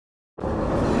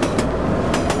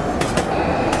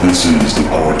This is the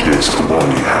podcast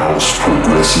combining house,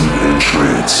 progressive, and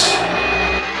trance.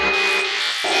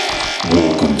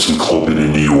 Welcome to Clubbing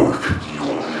in New York.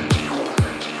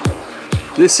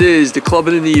 This is the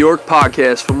Clubbing in New York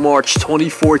podcast for March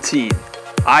 2014.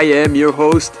 I am your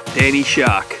host, Danny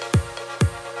Shock.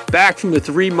 Back from the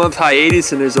 3-month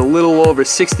hiatus, and there's a little over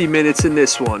 60 minutes in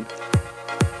this one.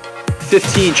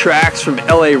 15 tracks from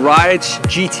LA Riots,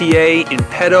 GTA,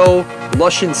 Impeto,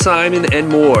 Lush and Simon, and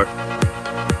more.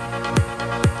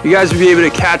 You guys will be able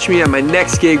to catch me at my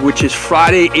next gig, which is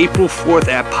Friday, April 4th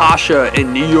at Pasha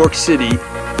in New York City.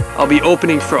 I'll be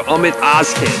opening for Amit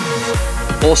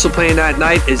Ozkan. Also playing that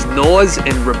night is Noaz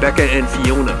and Rebecca and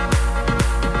Fiona.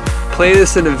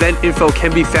 Playlist and event info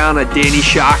can be found at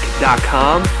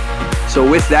DannyShock.com. So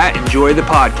with that, enjoy the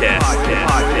podcast.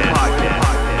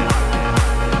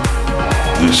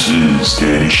 This is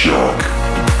Danny Shock.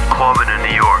 Clubbing in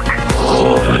New York.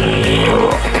 Clubbing in New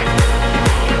York.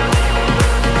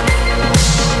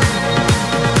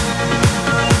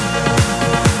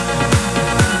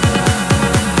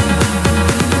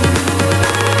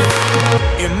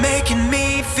 You're making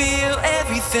me feel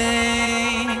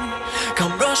everything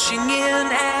come rushing in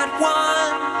at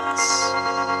once.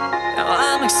 Now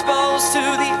I'm exposed to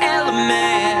the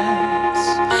elements.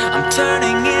 I'm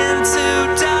turning into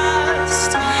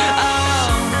dust. Oh,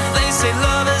 they say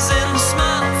love is in the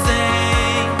small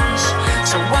things.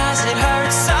 So why does it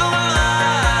hurt so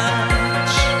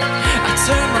much? I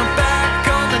turn my back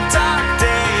on the dark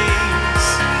days.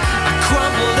 I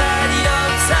crumbled at your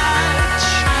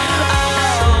touch.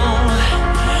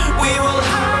 We will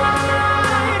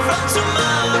hide from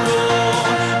tomorrow.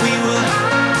 We will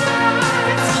hide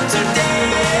from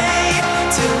today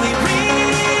till we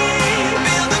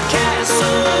rebuild the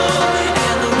castle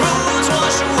and the ruins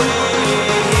wash away.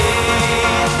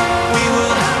 We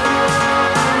will hide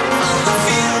from the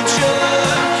future.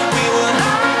 We will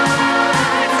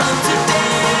hide from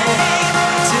today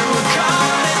till we're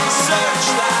caught in the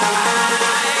searchlight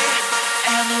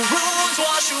and the ruins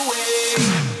wash away.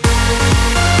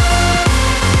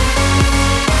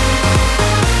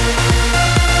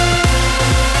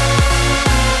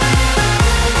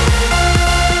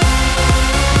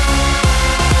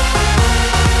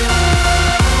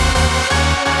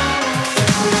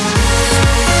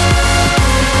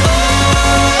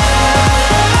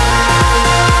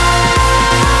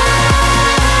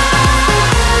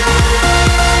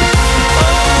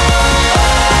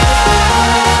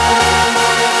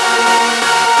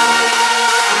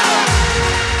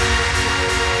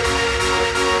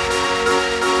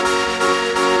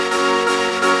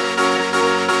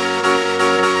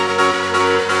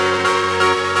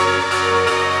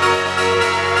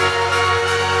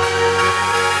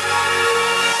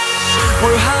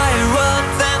 We're higher up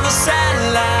than the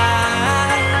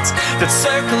satellites that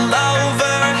circle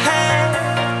overhead.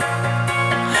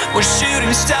 We're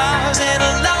shooting stars in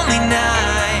a lonely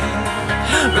night.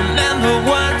 Remember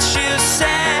what you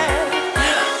said.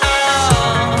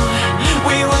 Oh,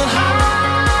 we will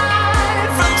hide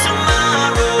from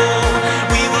tomorrow.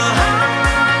 We will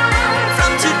hide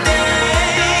from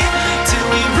today till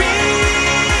we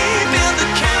rebuild the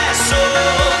castle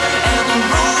and the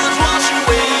ruins wash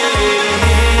away.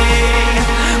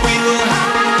 We will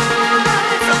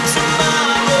hide from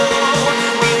tomorrow.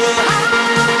 We will hide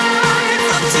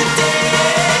from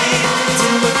today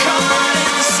till we're caught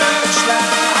in the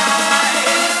searchlight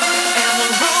and the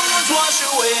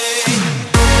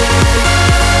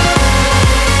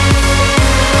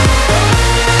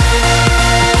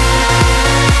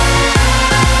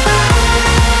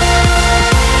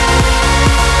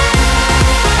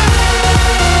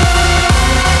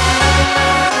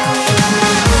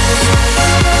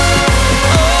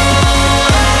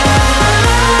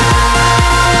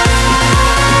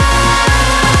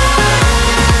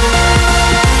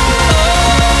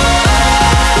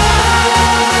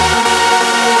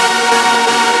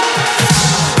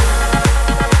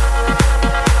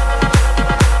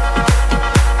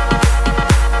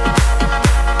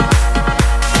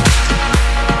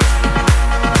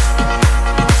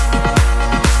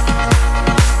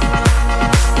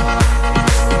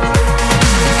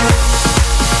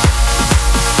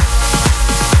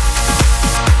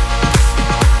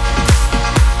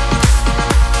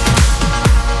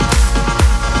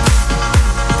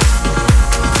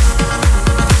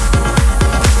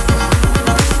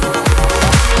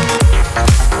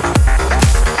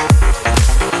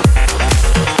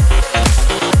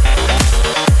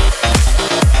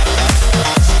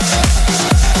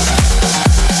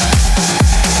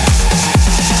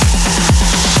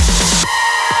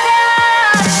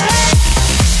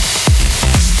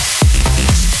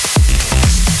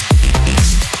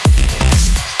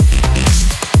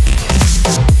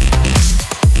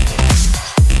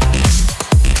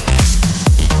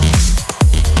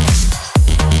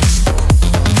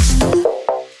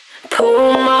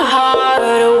pull my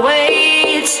heart away.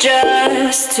 It's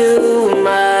just too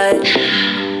much.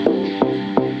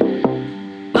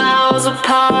 Miles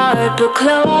apart, but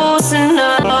close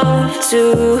enough to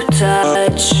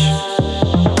touch.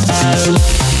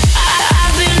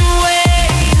 I've been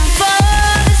waiting for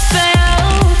the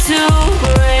spell to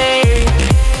break,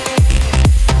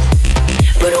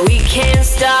 but we can't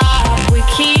stop. We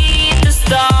keep the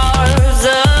stars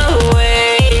awake.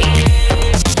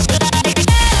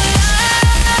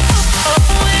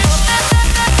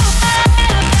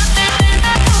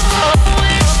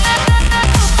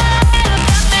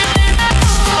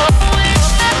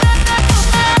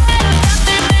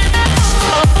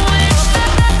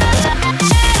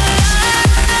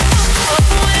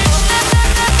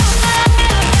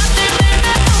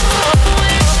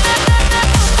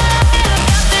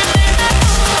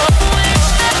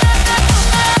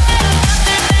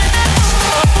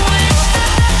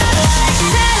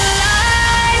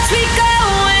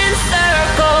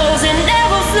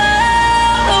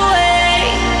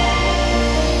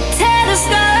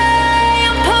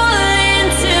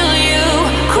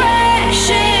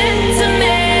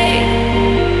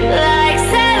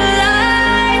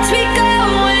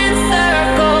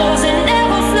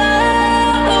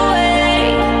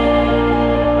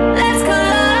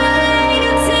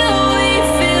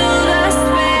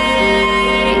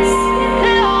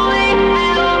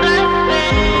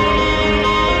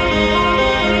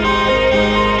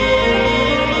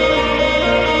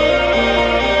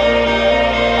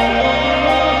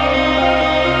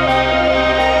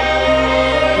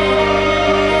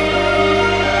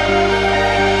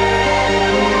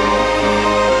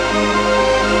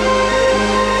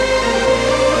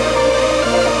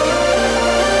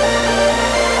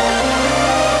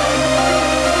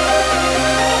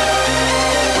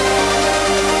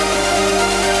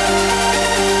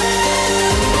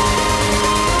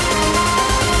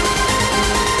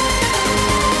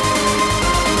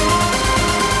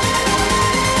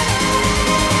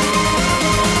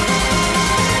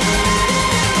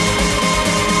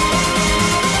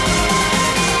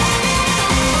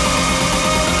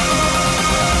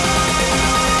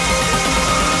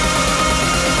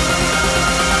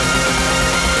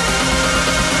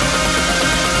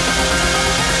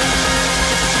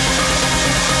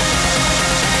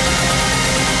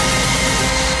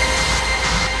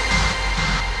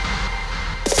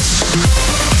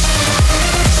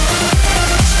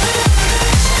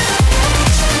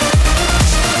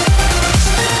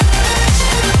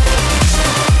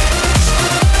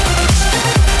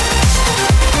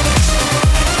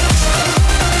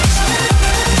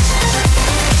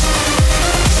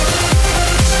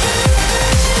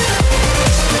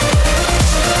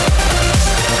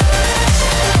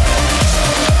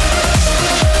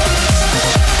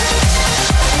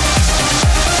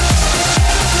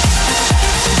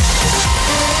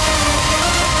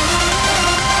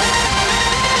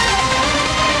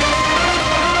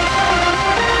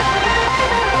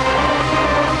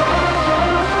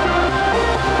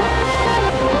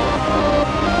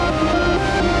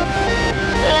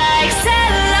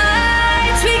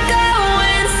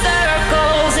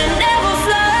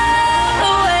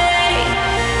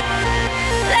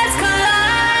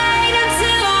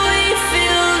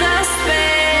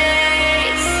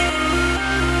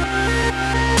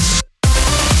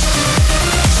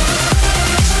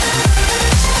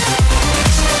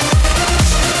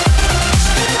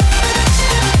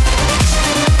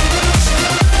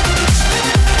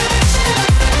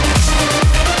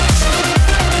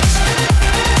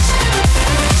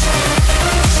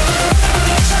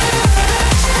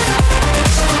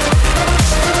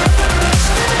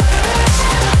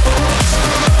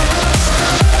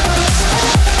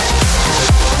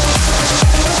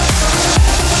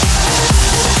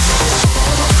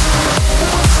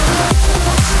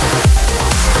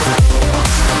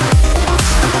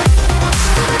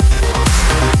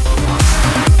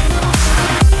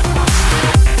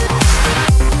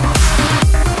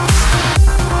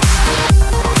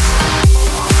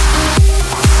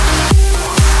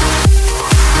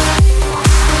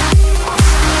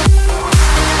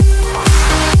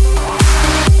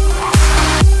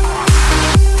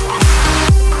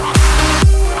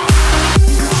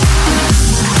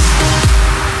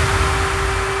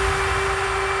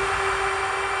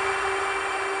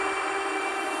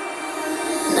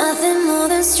 Nothing more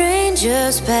than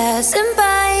strangers passing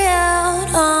by out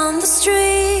on the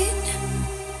street.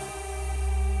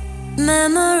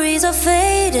 Memories are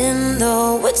fading,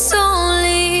 though it's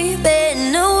only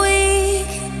been a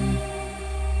week.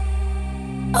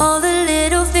 All the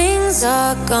little things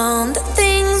are gone, the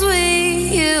things we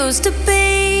used to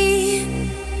be.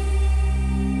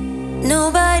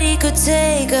 Nobody could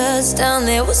take us down.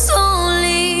 There was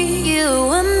only you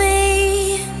and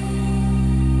me.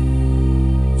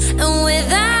 And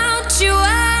without you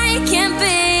I can't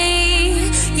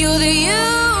be. You're the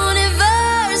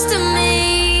universe to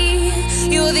me.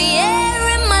 You're the air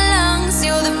in my lungs.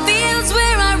 You're the fields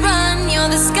where I run. You're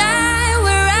the sky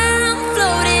where I'm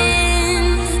floating.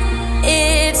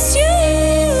 It's you.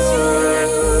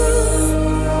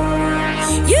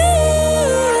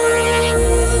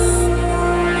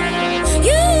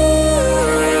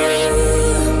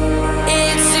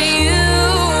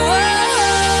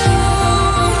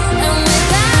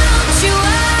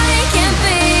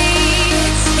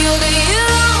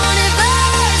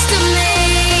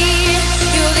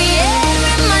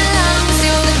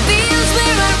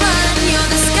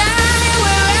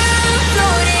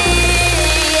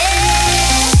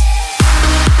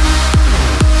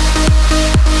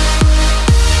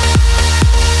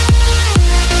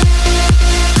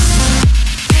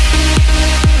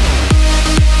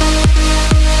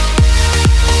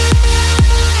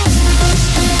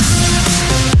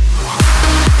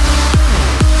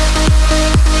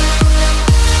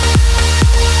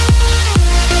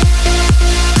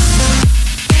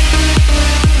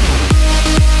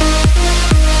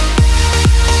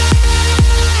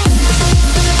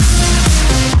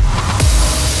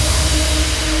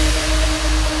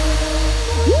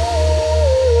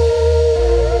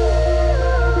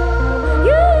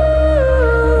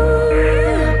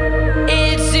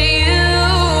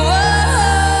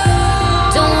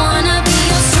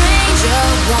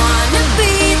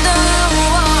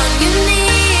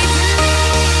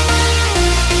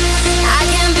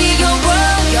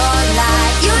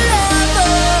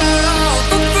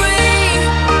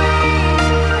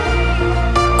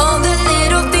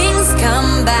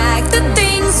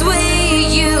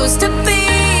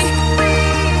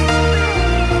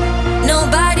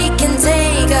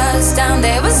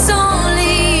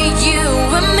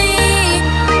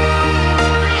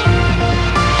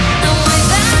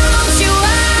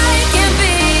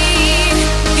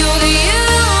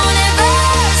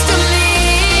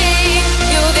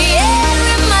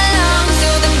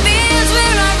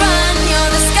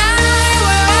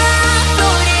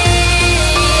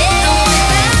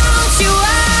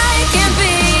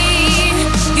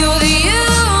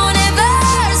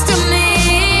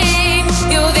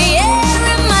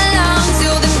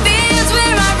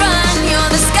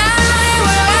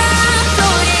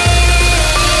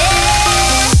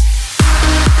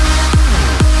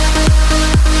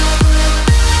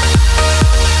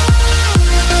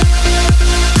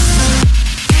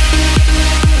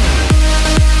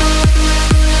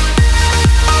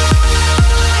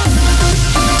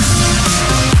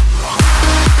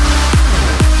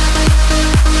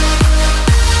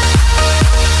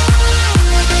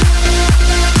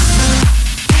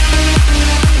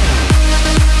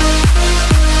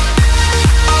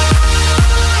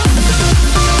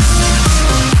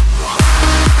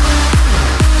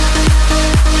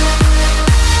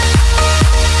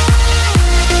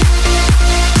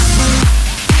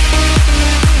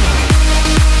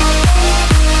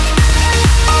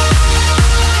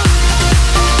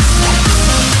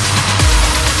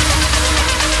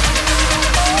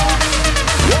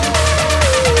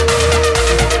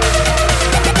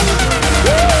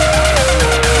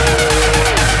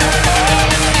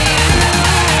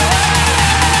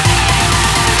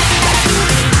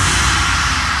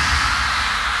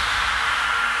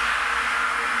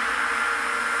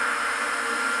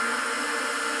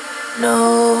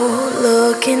 No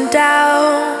looking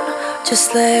down,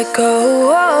 just let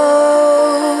go.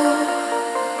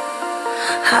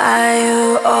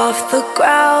 Higher off the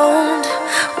ground,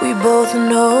 we both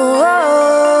know.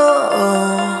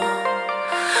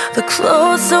 The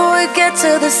closer we get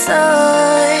to the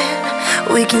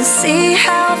sun, we can see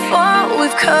how far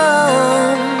we've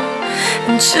come.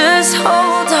 And just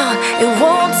hold on, it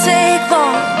won't take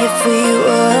long if we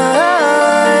run.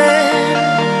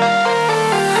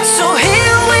 So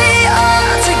here we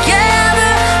are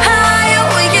together, higher,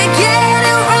 we can get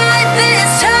it right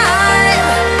this time.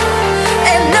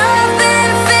 And nothing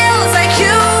feels like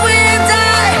you and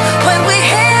I when we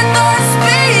hit the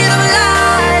speed of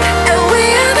light. And we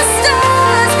are the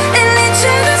stars in each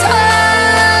other's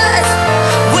hearts.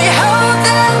 We hold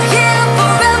them here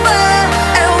forever,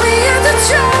 and we have the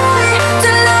joy to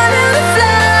learn how to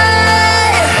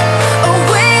fly. Oh,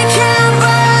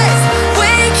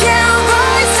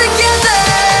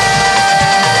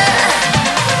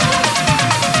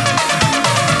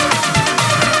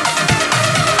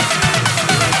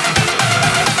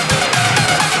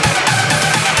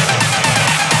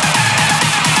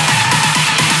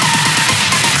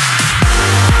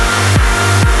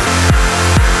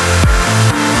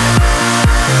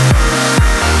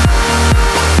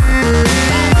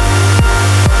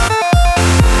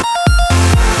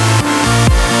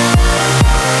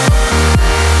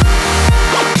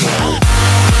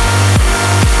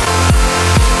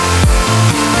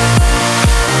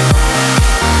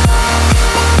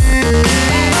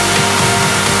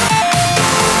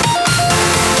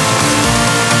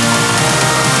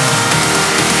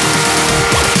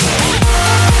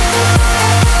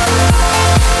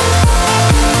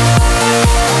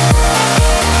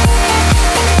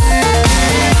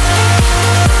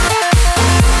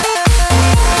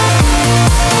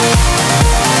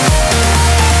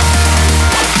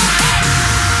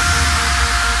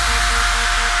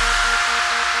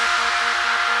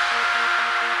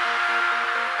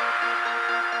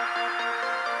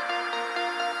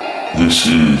 This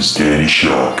is Danny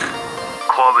Shock.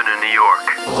 Clubbing in New York.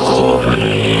 No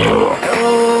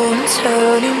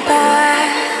turning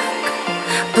back,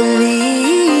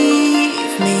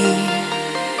 believe me.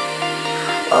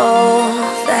 All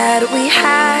that we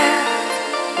have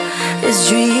is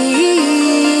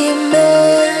dreaming.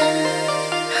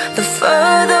 The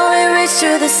further we reach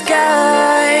to the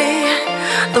sky,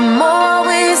 the more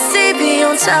we see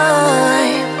beyond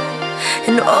time.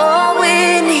 And all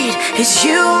we need is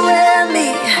you and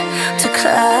me to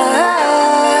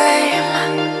climb.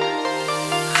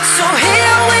 So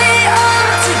here we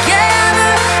are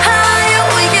together, higher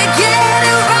we can get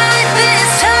it right this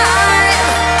time.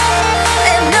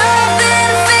 And nothing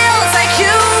feels like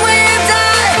you and I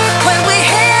when we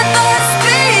hit the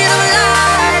speed of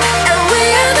light. And we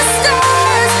are the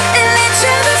stars in each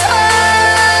other's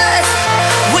hearts.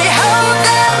 We hold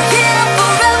them here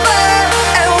forever,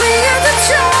 and we are the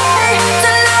joy to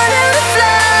learn how to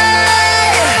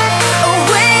fly. Oh,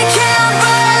 we can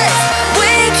rise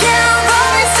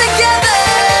together.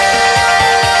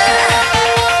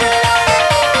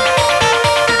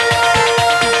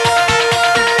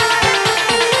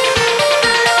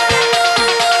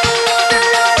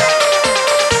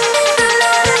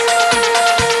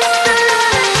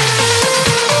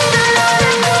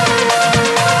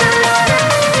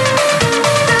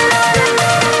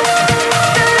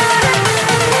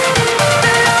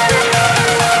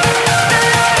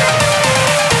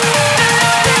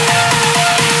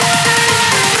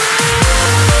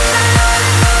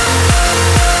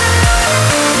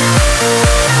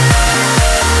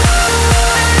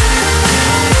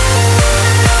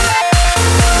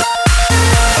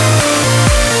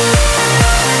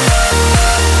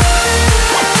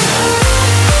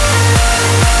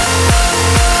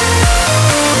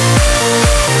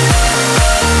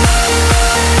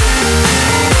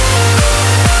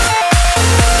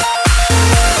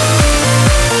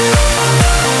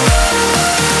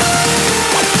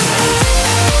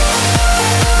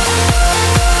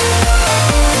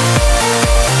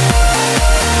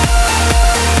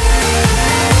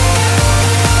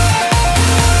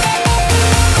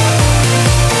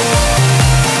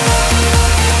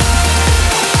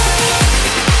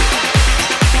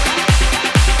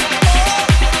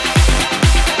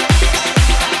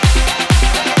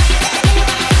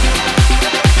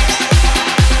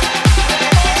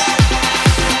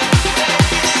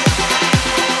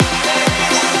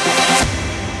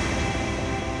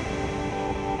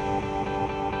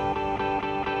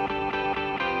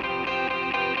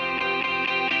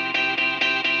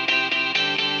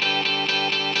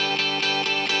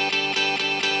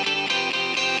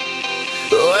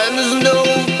 And there's no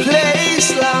place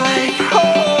like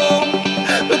home,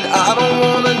 but I don't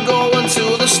wanna go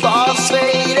until the stars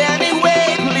fade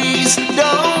anyway. Please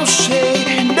don't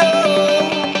shade, no,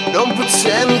 don't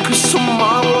pretend, 'cause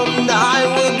tomorrow night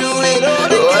we'll do it all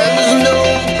again. And there's no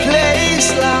place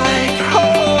like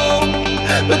home,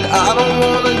 but I don't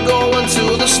wanna go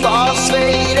until the stars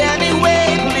fade anyway.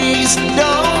 Please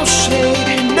don't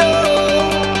shade, no,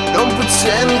 don't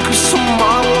pretend, 'cause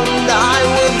tomorrow night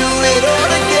we'll do it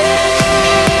all again.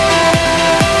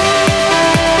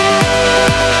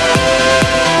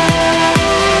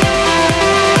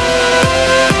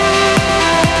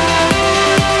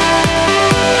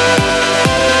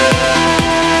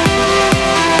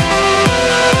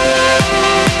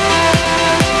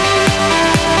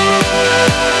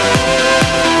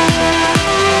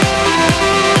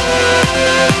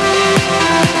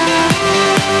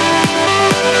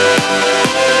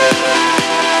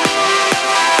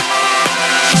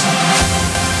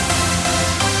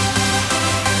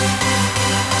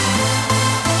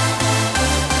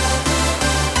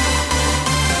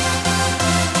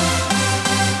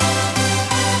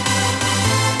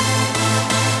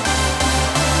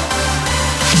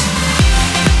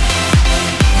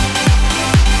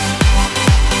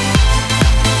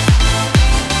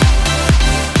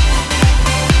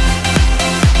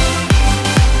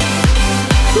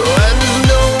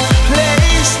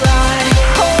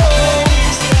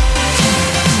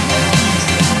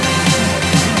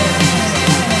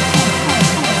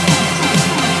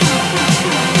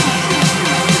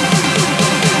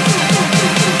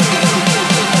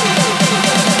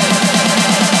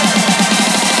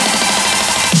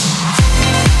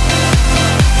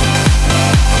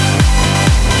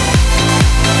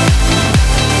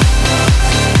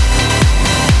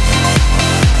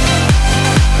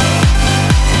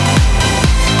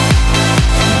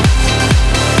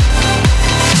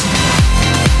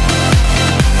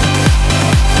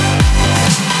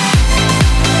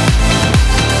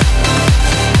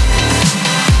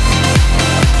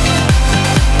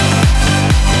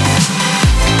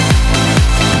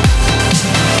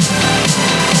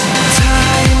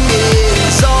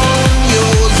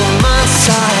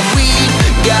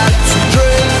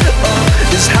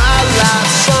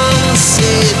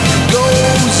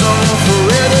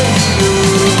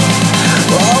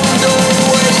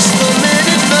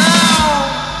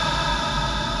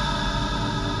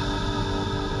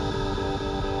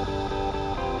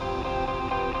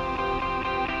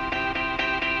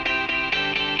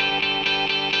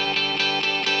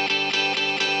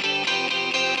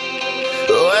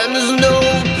 there's no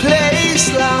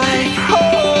place like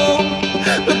home.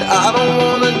 But I don't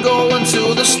wanna go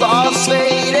until the stars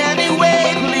fade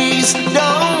anyway. Please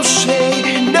don't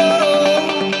shade, no.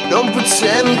 Don't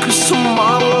pretend, cause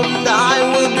tomorrow night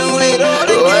we'll do it all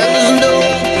again. There's no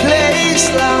place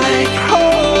like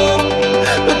home.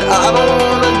 But I don't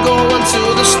wanna go until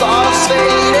the stars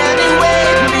fade anyway.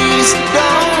 Please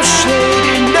don't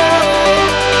shade, no.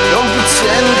 Don't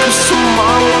pretend, cause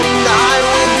tomorrow night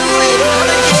we'll do it all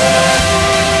again.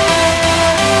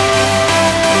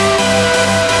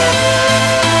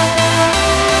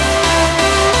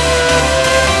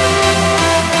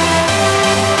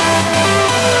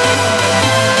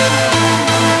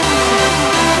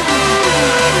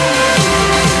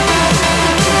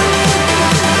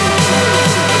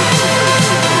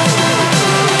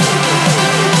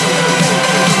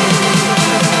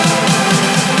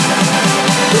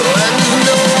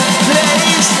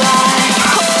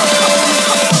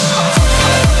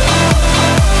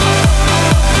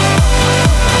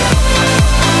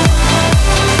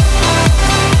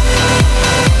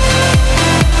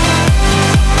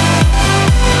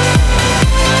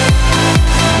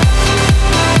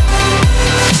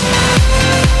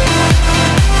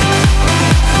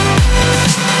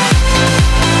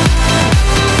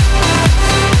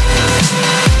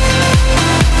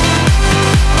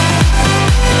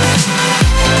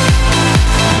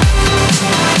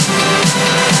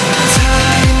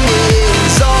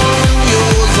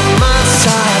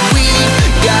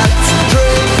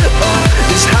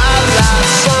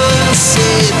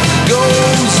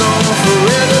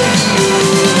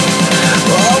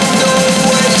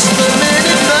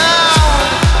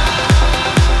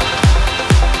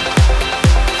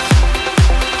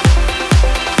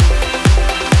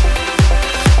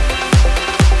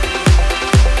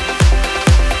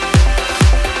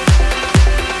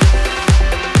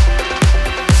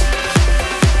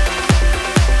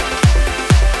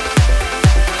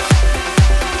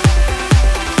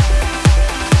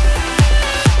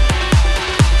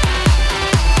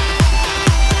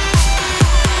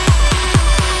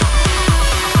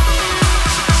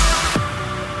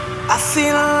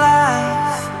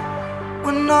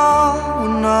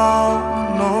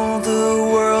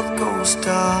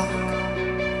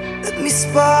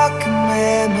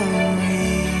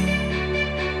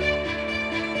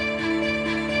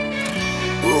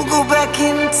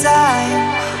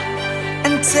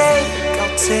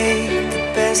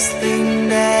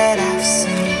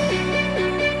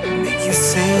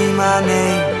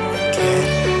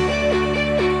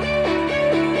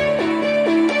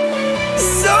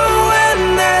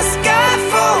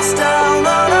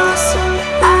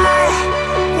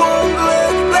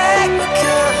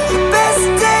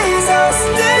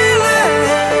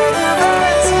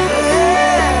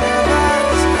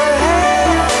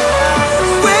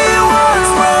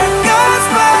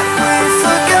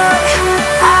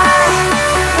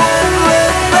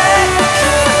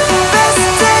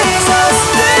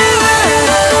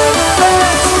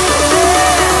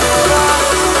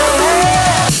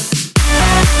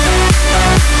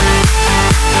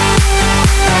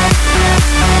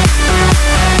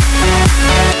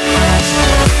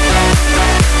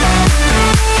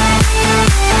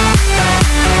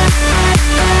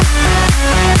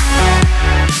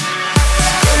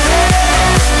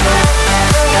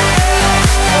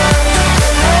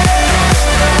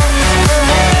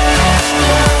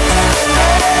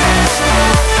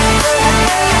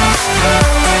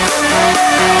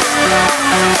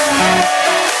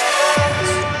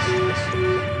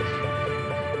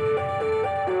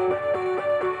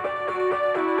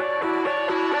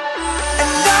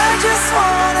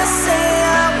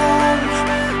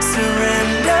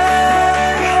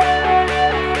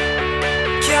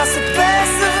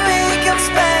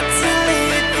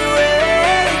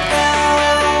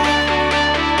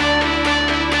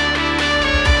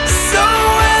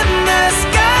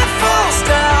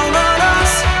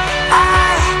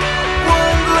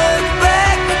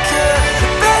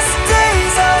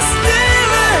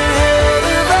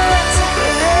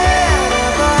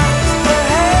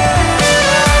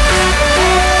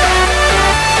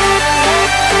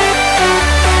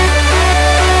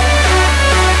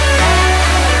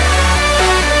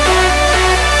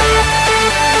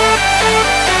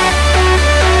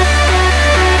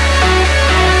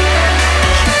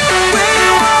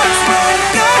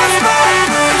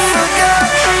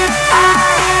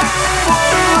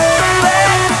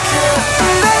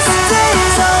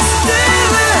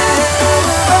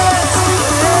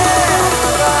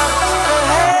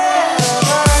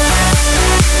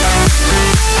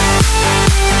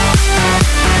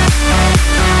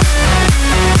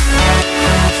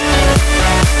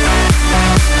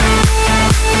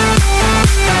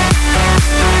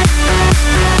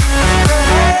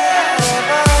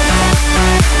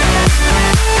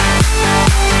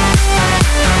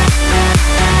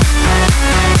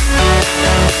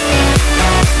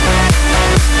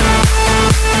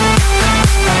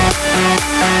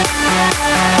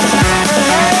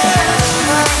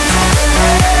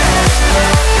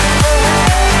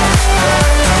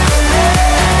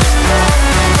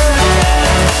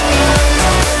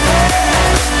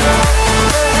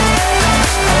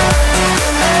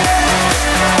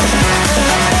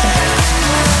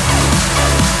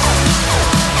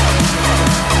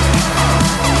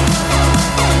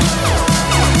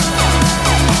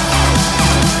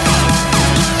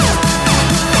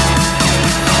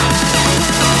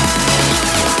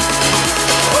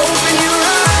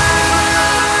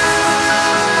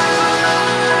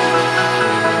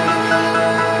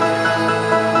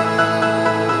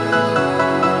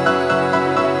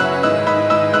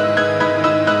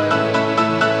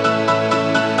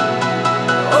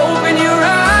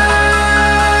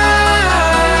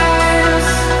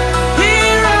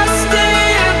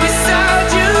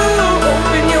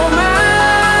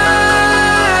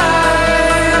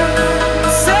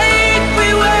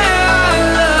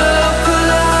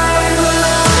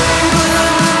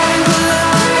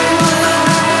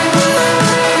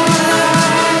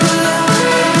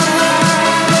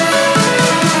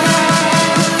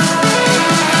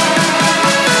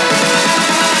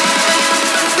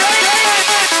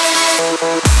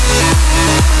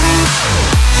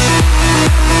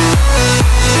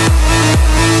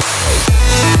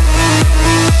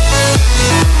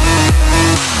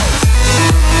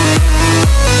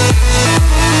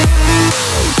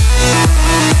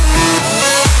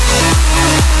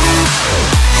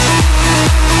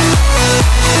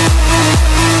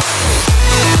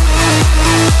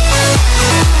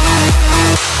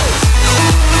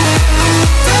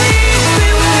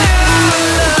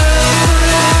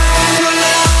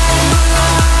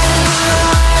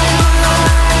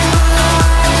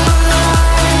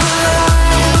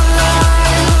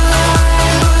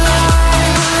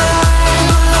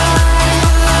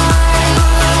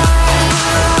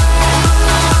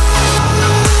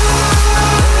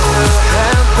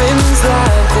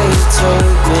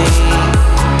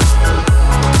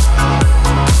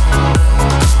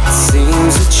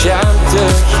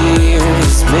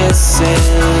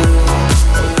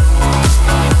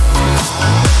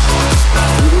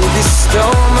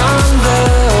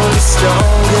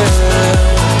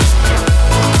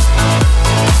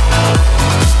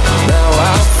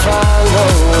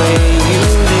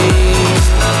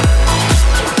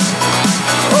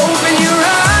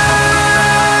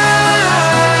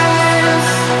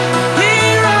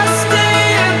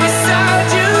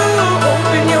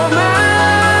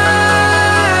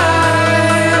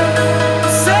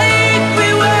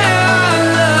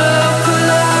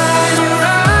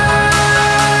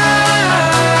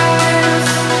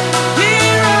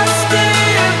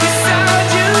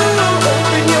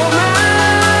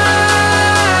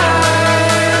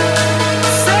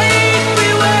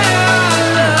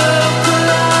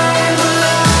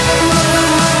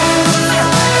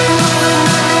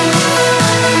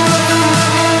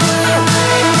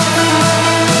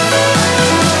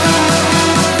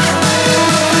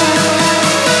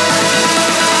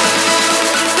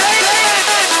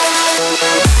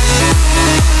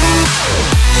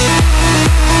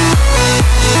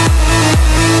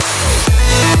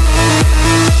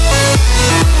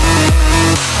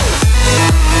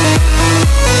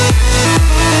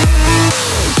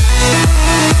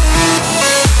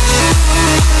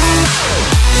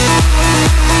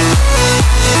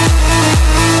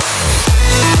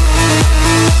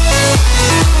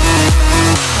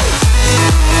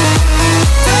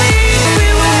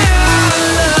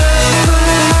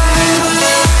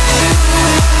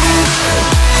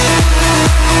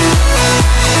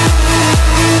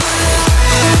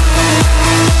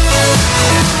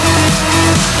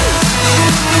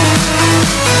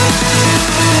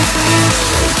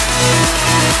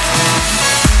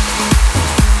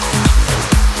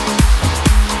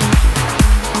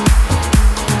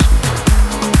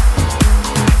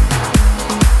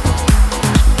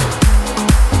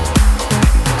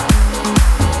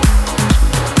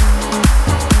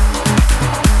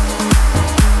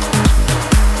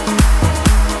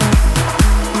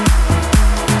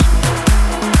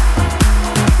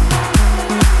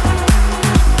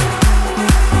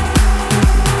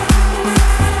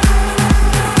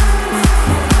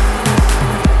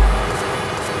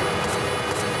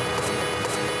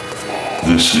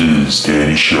 This is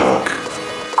Danny Shock.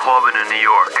 Clubbing in New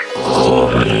York.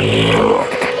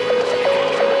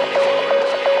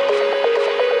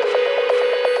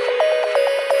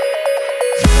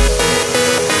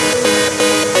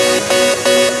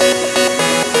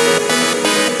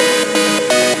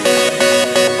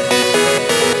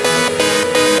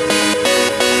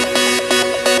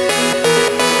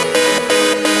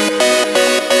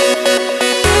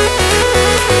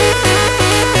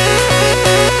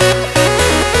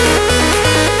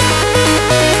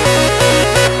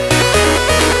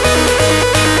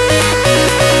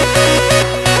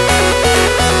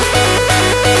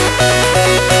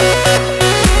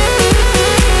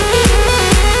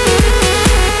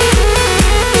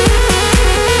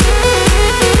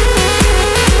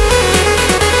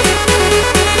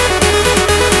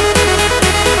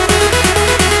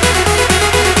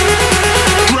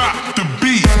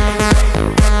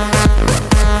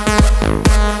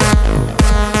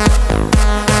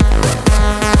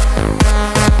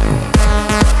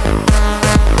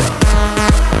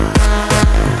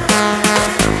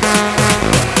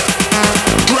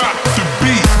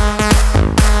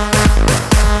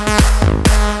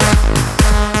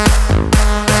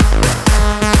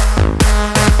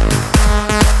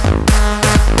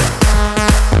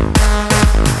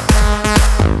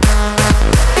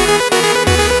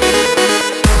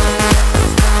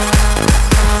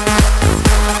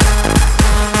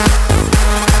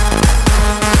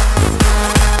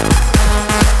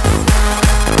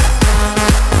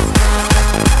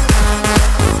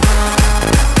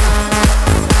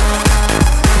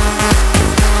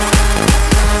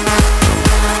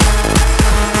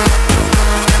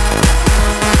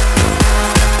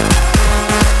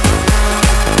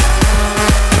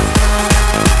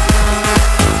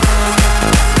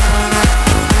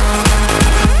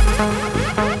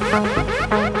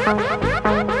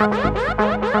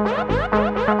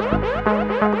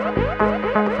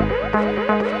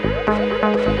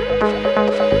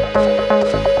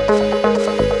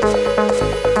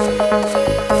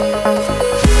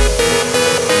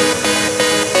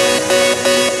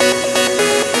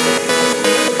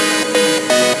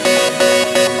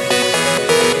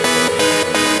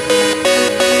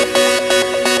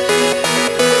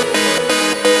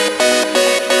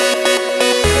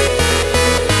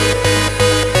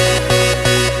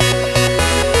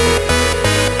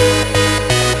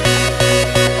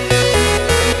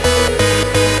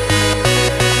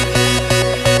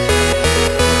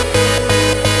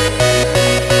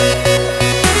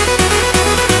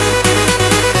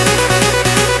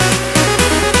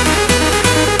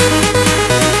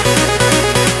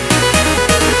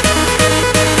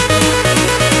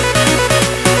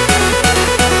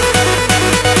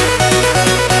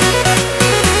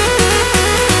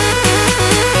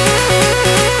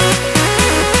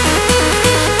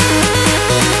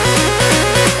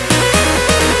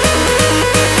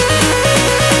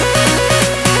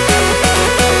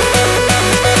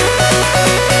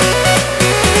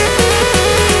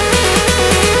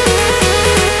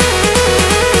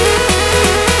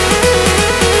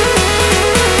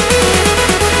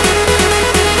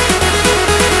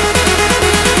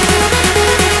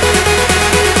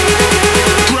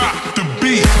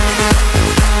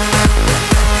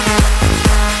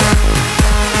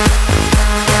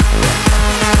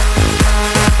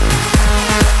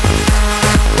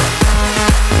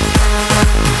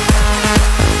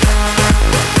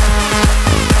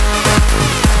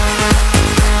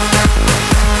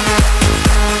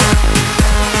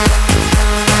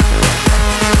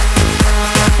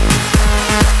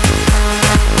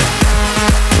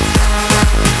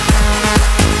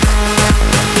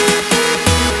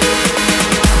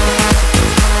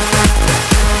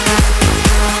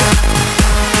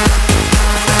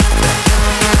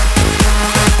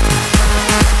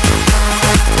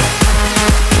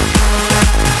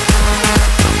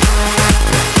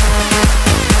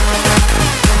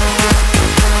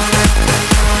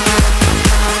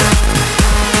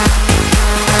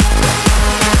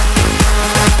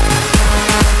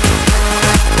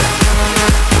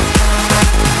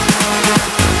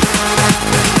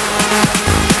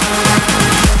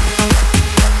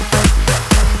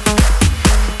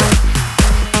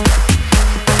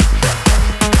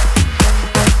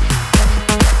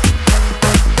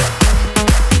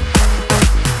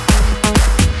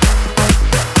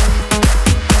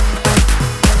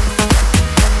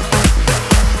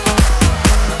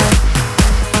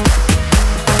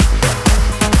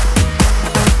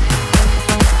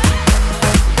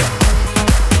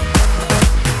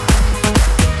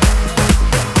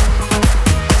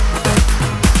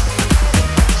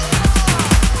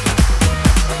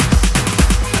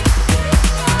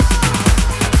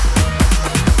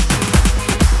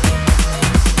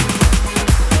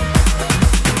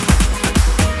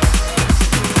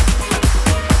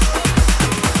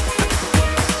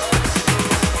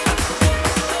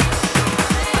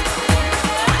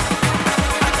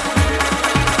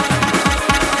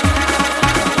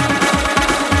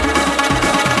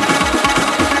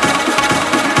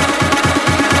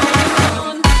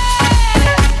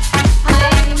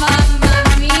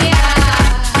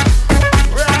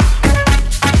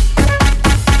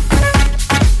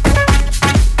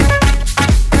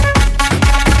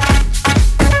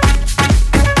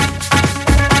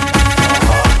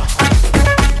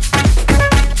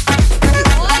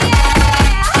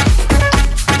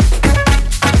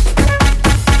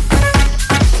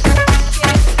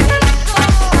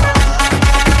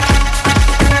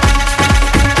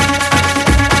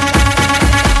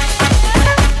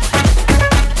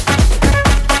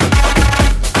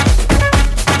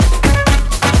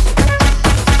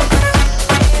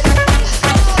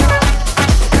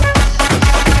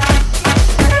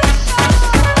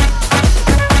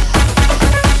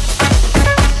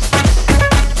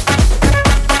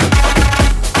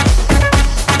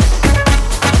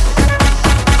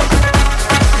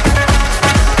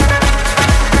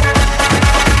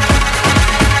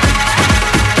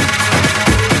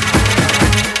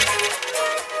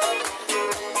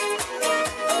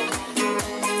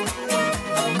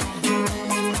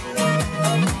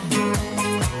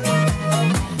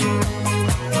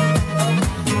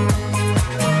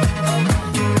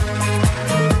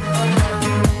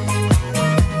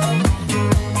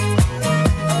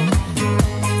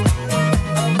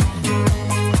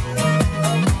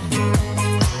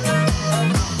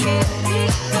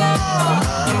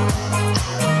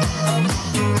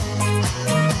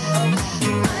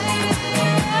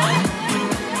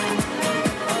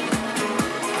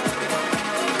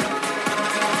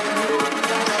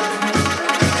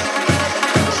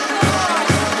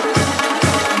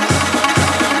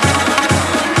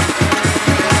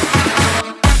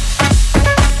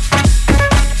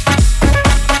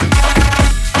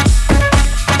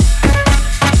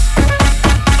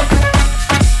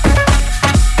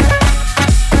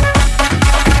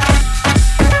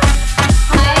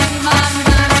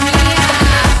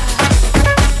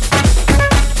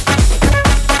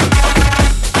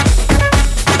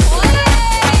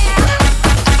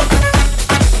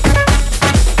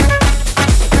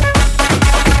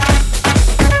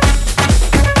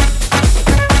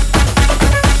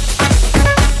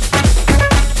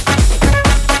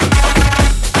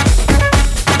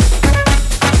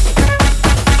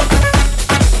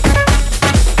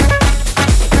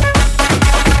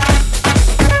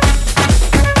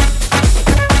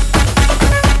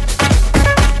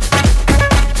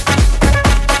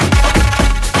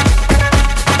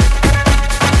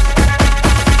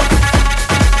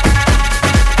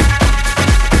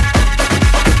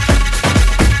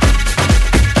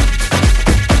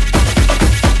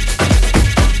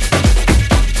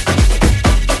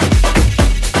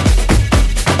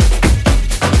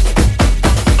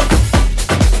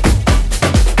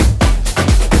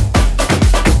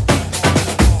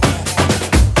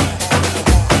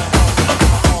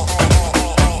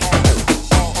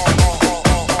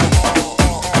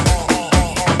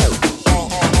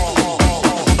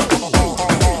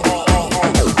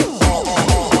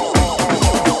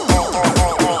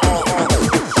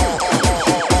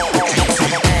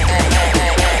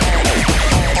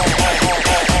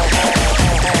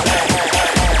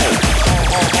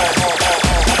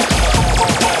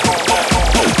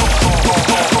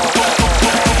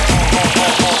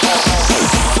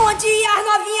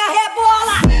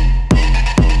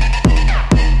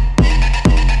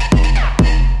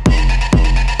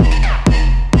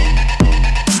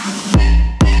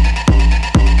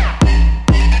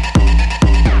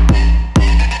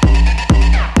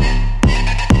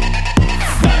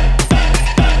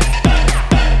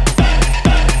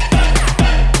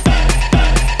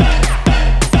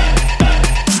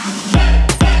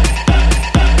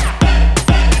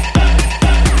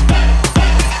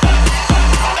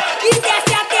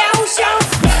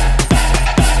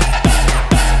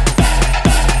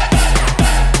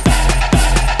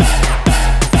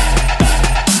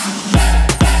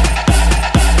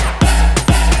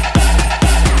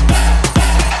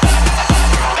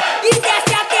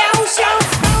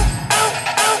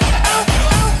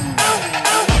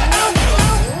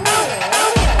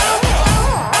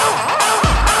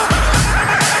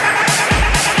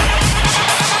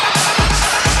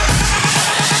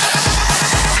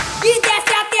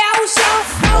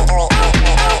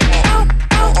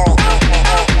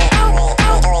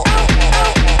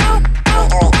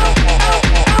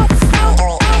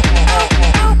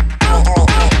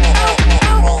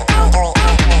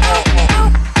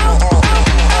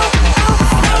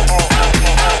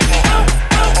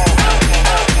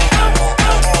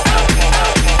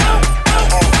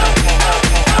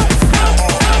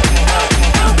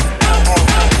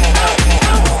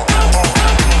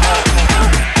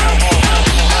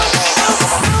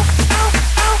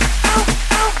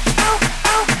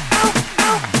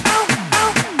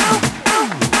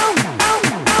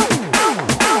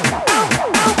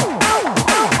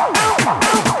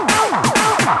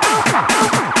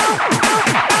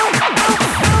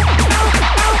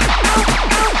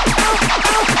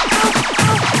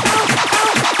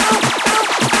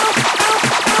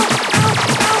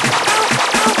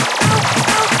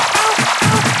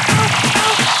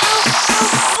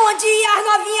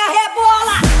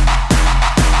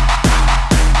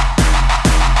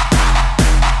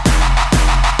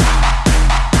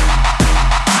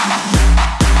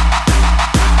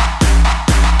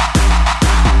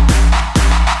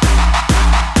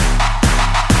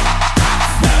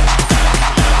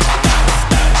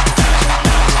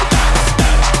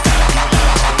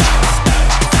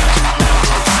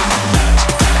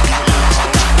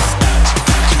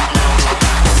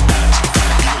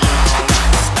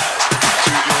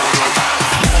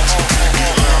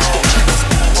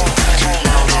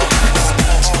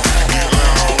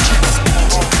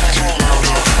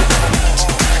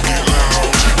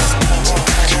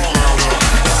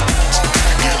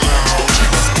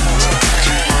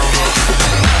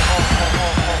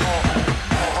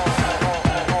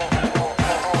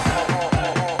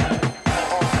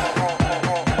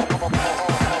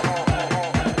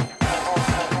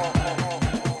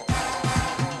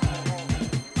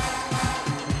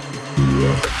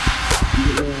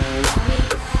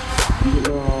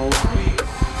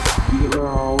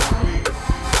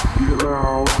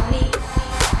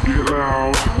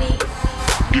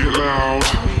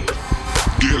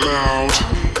 loud,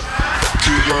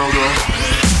 get louder,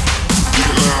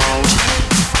 get loud,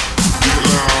 get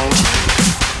loud,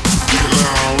 get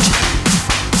loud,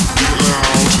 get loud, get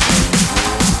loud,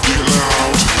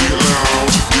 get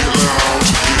loud, get loud,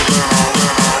 get loud.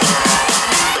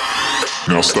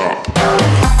 Now stop.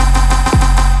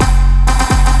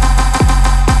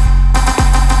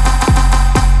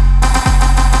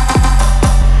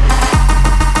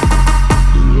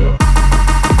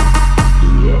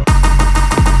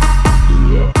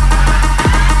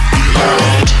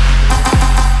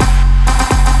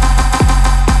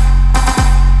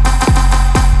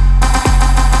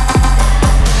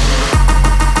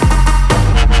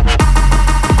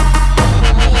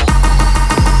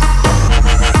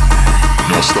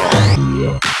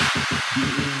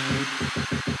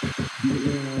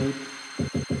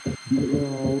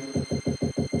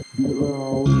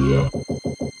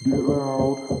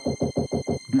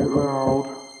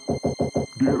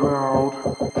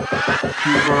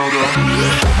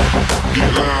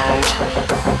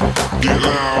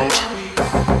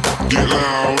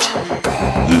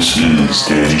 This is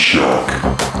Danny Shock.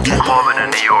 Common in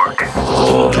New York. Get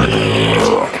loud,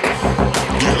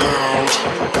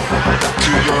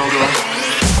 get louder,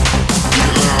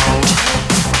 get loud, get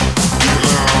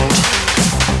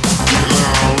loud, get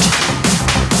loud,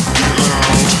 get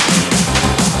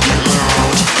loud, get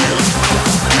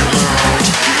loud,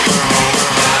 get loud.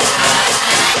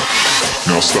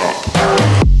 Now stop.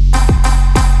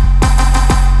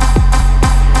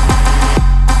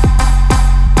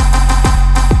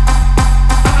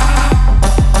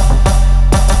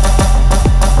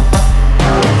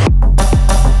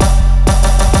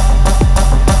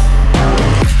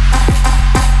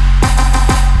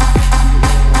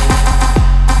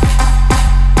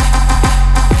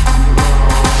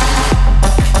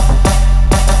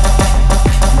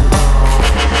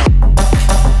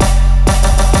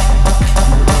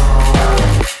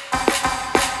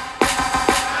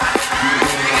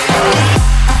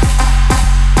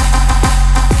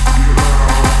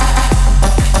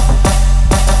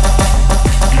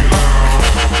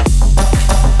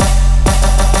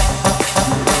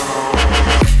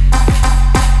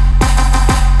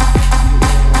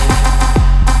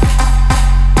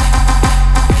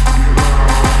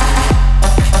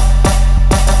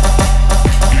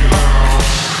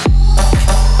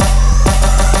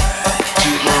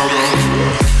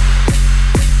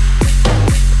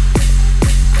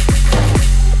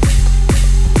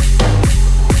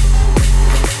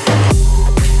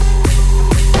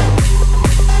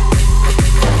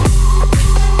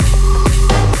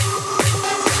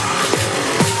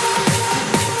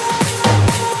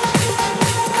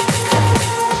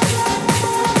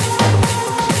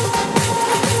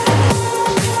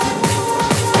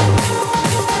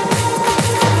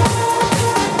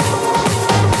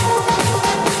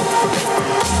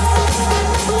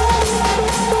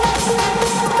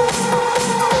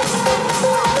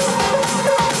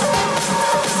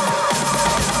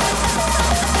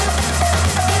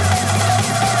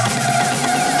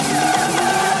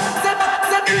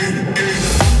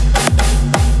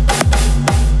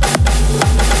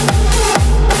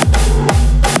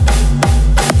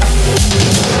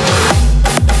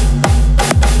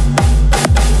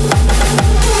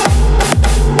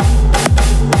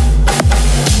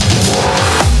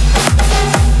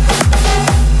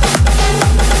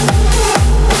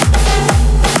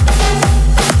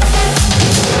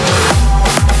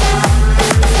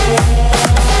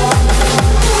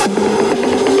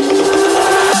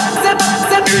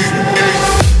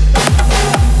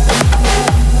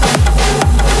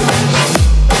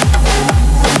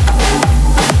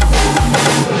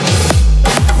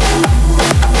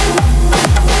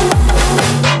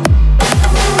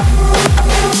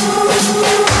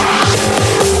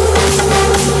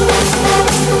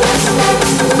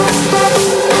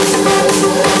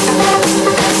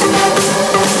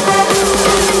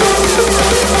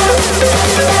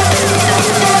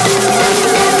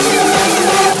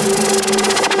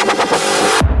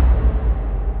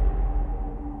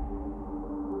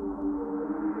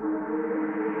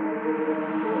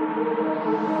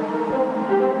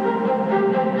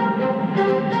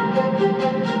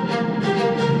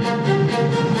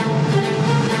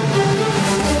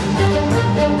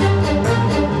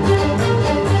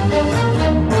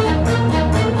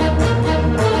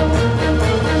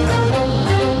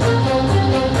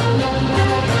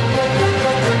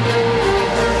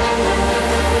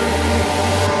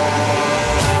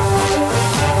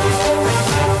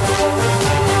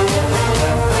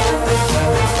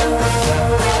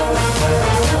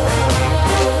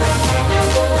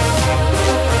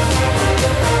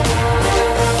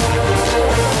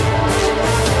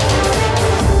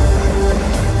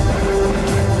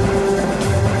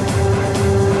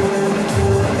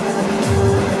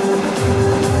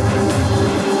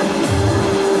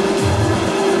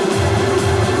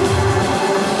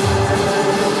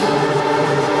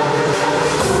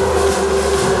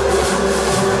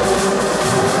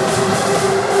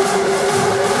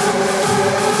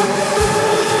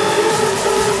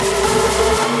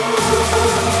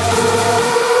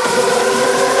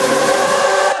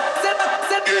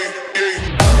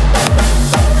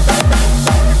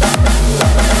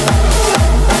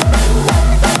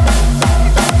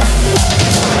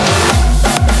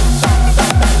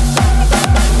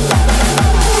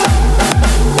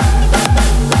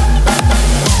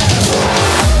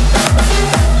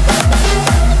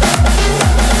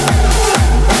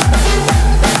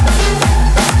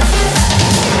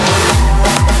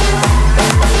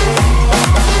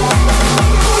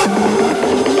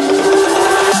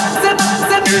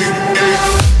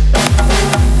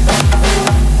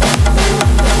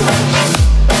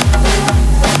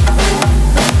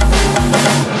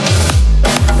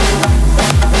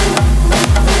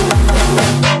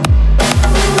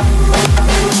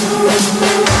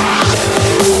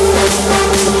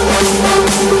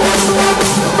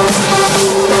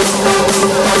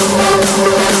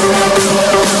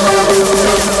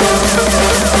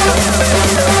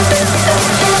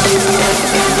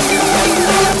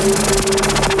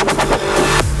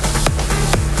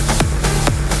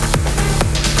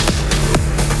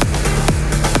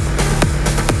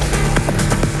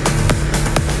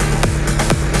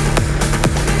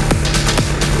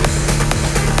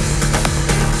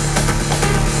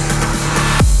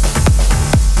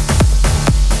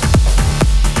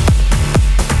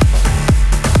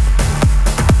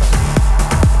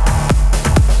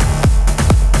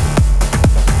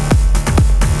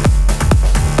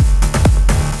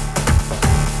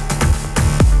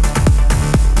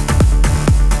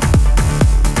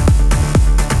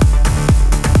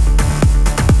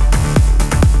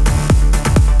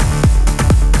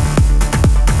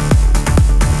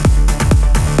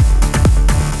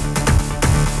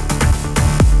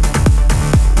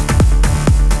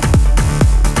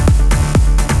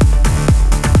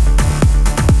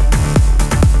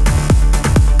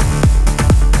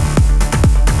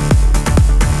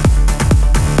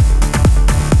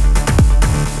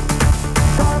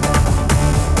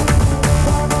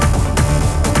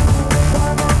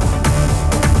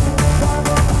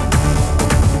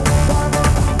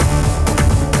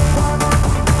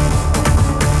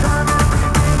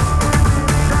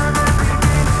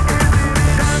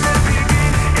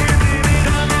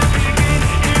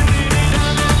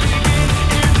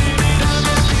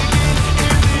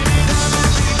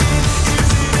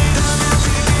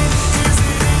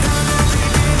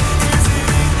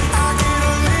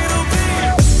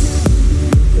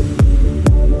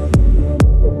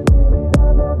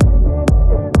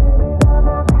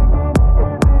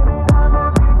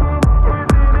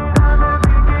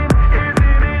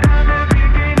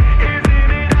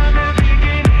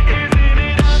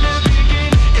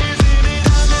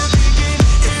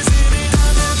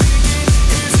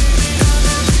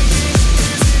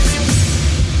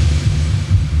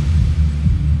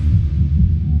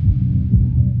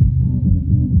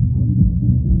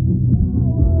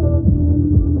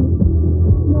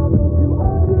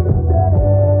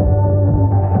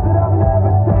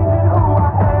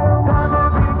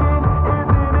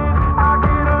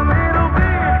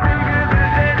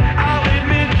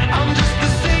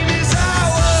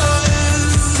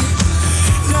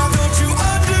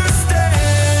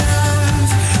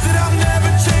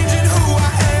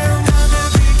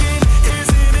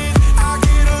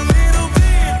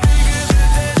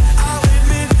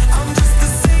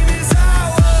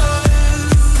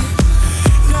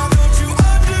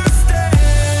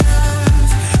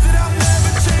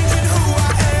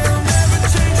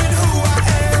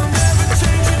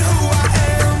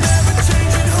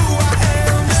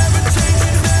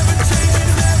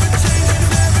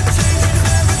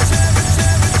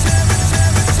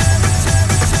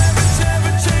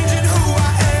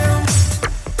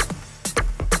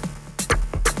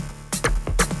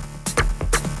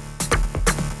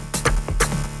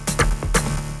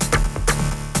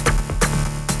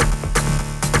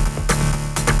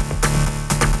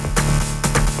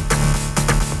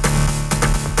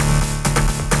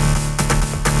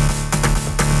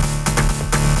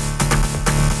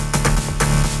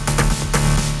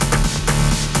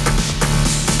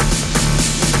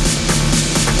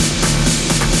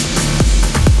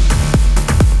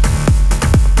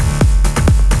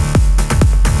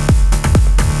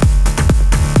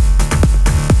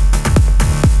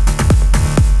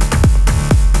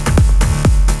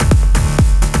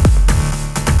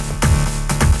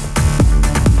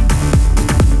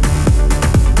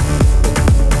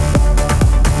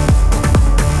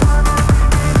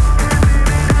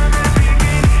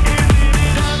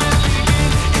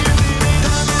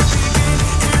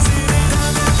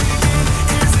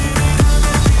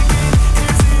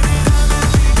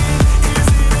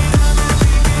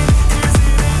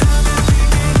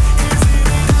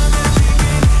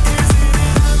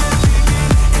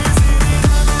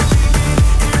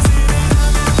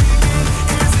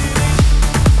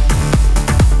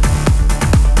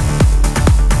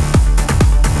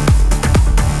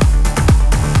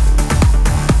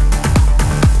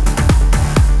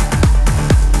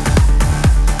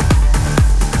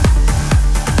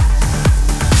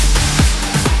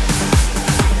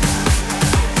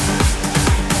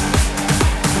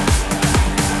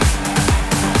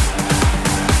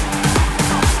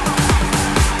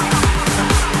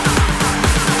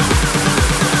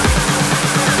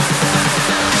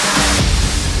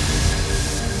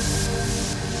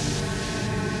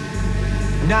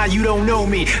 nah, you don't know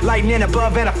me. Lightning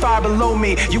above and a fire below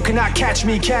me. You cannot catch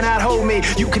me, cannot hold me.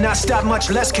 You cannot stop, much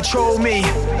less control me.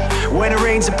 When it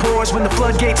rains and pours, when the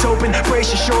floodgates open, brace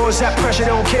your shores. That pressure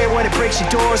don't care when it breaks your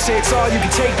doors. Say it's all you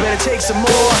can take, better take some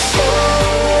more.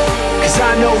 Cause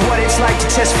I know what it's like to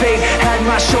test fate. Had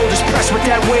my shoulders pressed with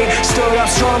that weight. Stood up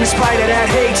strong in spite of that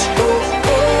hate.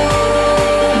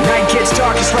 Night gets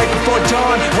darkest right before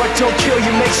dawn. What don't kill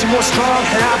you makes you more strong.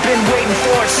 And I've been waiting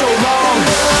for it so long.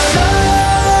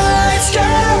 The lights go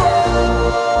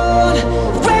on,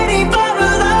 waiting for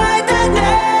a light that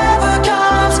never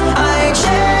comes. I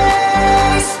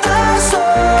chase the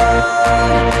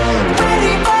sun,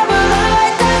 waiting for a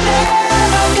light that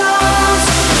never comes.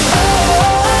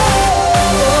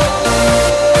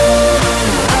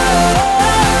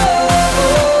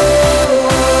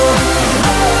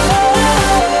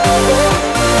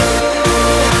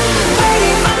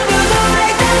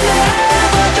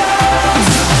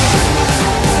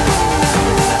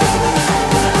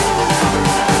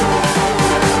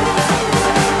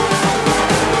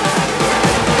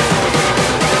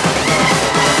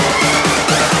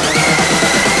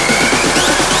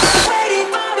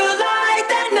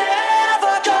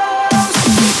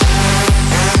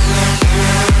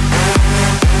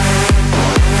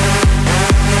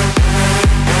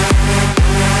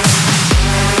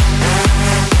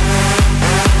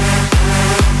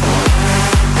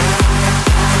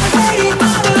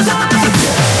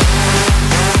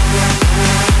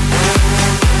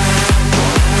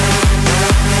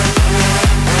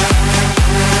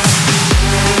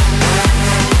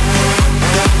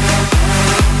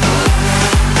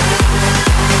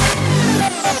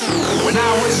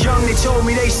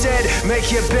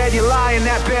 Make your bed, you lie in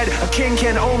that bed. A king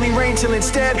can only reign till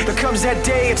instead there comes that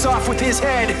day, it's off with his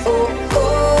head.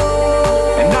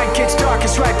 And night gets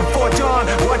darkest right before dawn.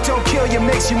 What don't kill you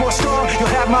makes you more strong. You'll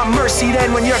have my mercy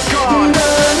then when you're gone. The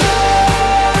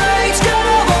nights go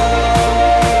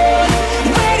on,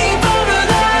 waiting for a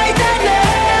light that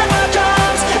never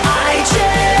comes. I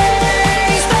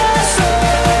chase the sun,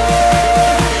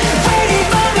 waiting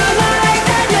for a light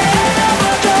that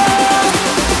never comes.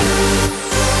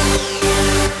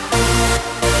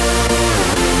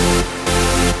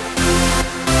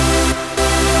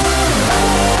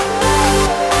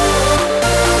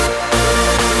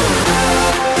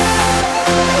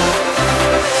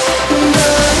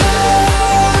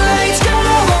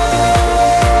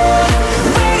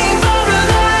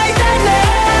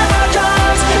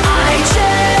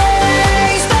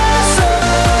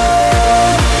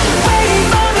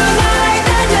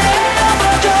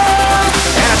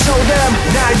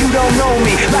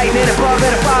 Lightning above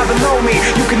and a fire below me.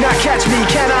 You cannot catch me,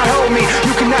 cannot hold me.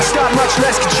 You cannot stop, much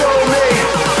less control me.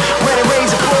 When it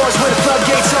rains and pours, when the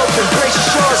floodgates open, brace your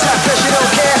shores, high pressure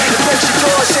don't care. It breaks your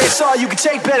doors, say it's all you can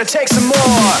take, better take some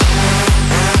more.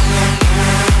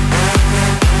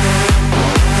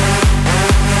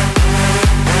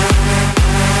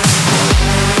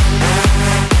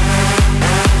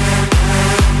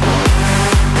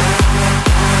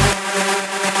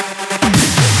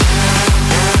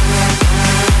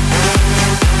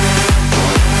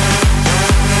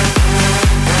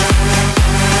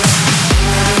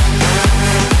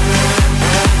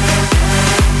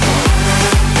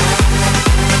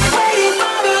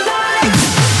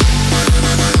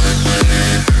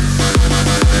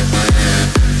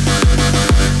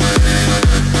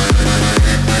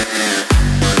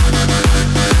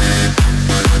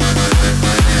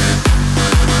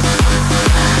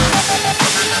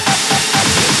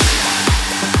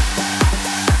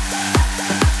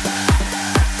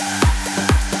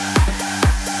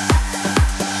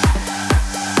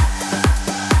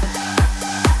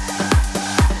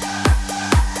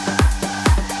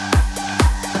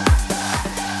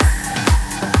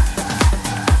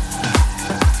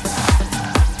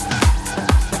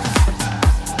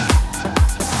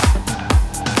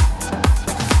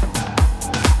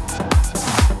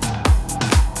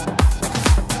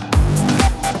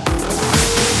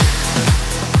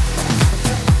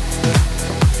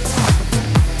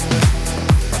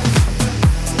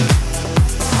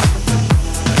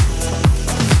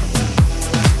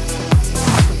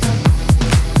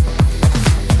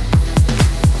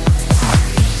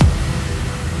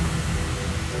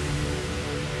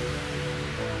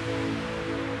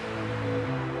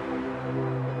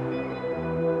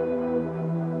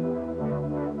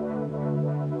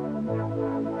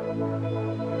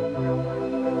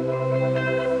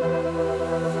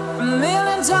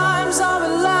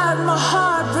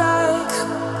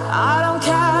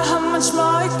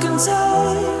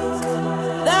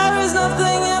 There is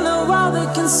nothing in the world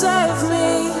that can save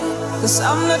me. 'cause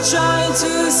I'm not trying to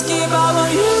escape. I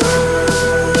want you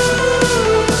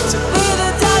to be the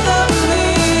death of me,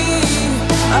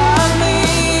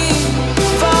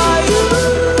 for you.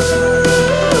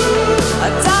 I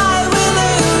die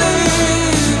willingly.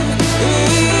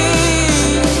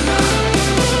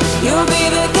 You'll be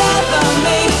the death of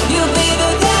me. You'll be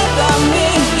the death of me.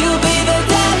 You'll be the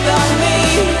death of me.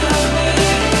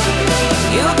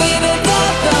 You'll be the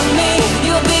death of me.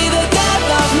 You'll be the death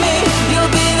of me.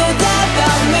 You'll be the death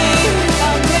of me.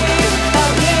 Of me,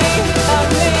 of me, of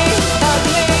me, of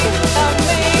me,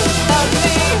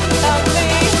 of me, of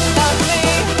me,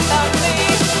 of me, of me,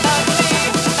 of me,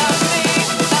 of me,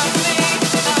 of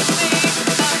me,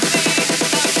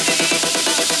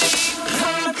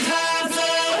 of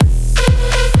me,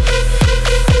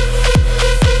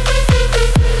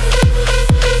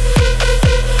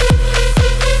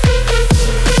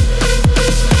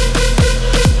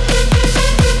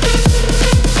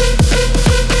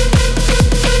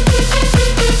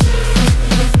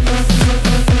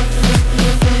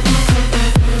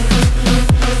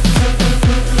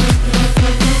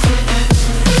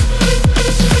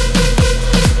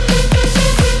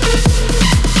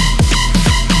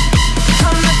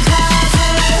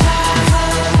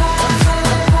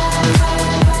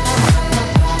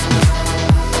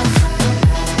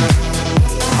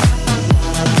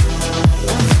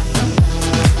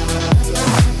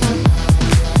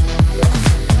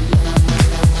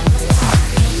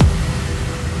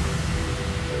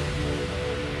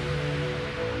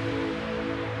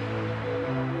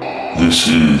 This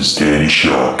is Danny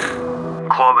Shock.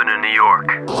 Clubbing in New York.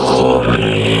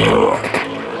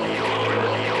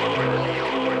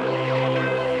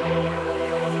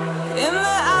 in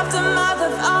the aftermath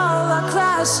of all our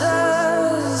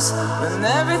clashes, when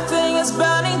everything is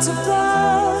burning to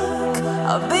blood.